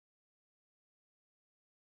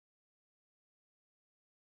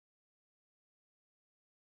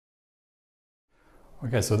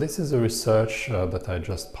Okay, so this is a research that I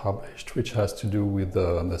just published, which has to do with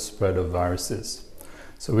the spread of viruses.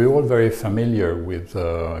 So we're all very familiar with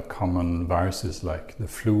common viruses like the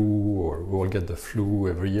flu, or we all get the flu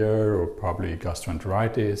every year, or probably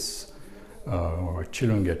gastroenteritis, or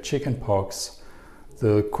children get chickenpox.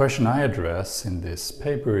 The question I address in this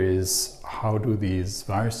paper is how do these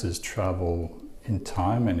viruses travel in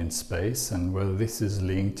time and in space, and whether this is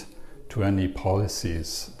linked to any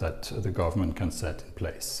policies that the government can set in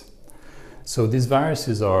place. So these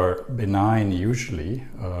viruses are benign usually,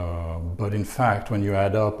 but in fact when you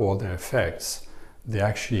add up all their effects, they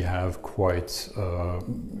actually have quite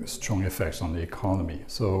strong effects on the economy.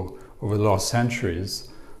 So over the last centuries,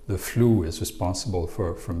 the flu is responsible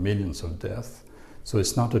for millions of deaths. So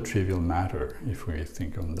it's not a trivial matter if we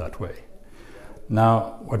think of it that way.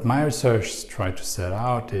 Now, what my research tried to set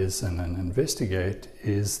out is and investigate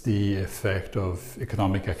is the effect of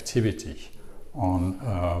economic activity on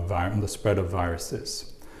the spread of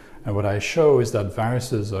viruses. And what I show is that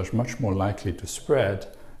viruses are much more likely to spread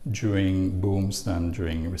during booms than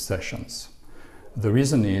during recessions. The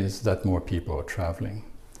reason is that more people are traveling.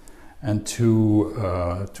 And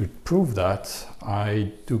to prove that,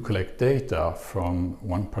 I do collect data from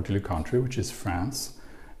one particular country, which is France,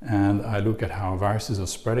 and I look at how viruses are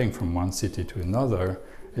spreading from one city to another,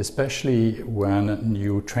 especially when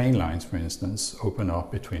new train lines, for instance, open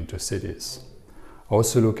up between two cities. I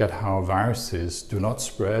also look at how viruses do not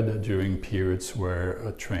spread during periods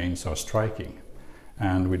where trains are striking.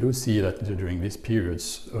 And we do see that during these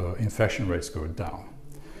periods, infection rates go down.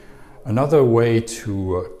 Another way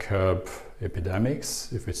to curb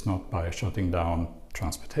epidemics, if it's not by shutting down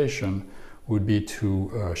transportation, would be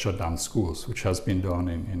to shut down schools, which has been done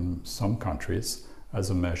in some countries as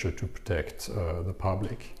a measure to protect the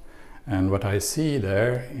public. And what I see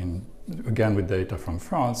there, again with data from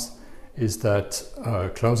France, is that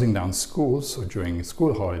closing down schools, or during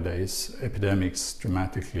school holidays, epidemics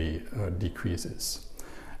dramatically decreases.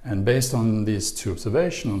 And based on these two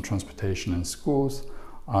observations on transportation and schools,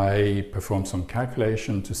 I performed some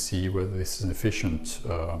calculation to see whether this is an efficient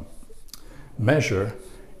measure,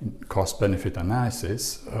 cost-benefit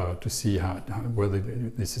analysis, to see whether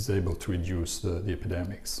this is able to reduce the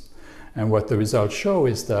epidemics. And what the results show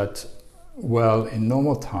is that, well, in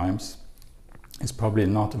normal times, it's probably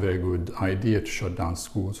not a very good idea to shut down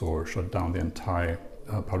schools or shut down the entire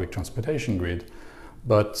public transportation grid.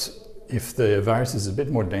 But if the virus is a bit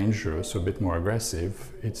more dangerous or a bit more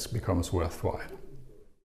aggressive, it becomes worthwhile.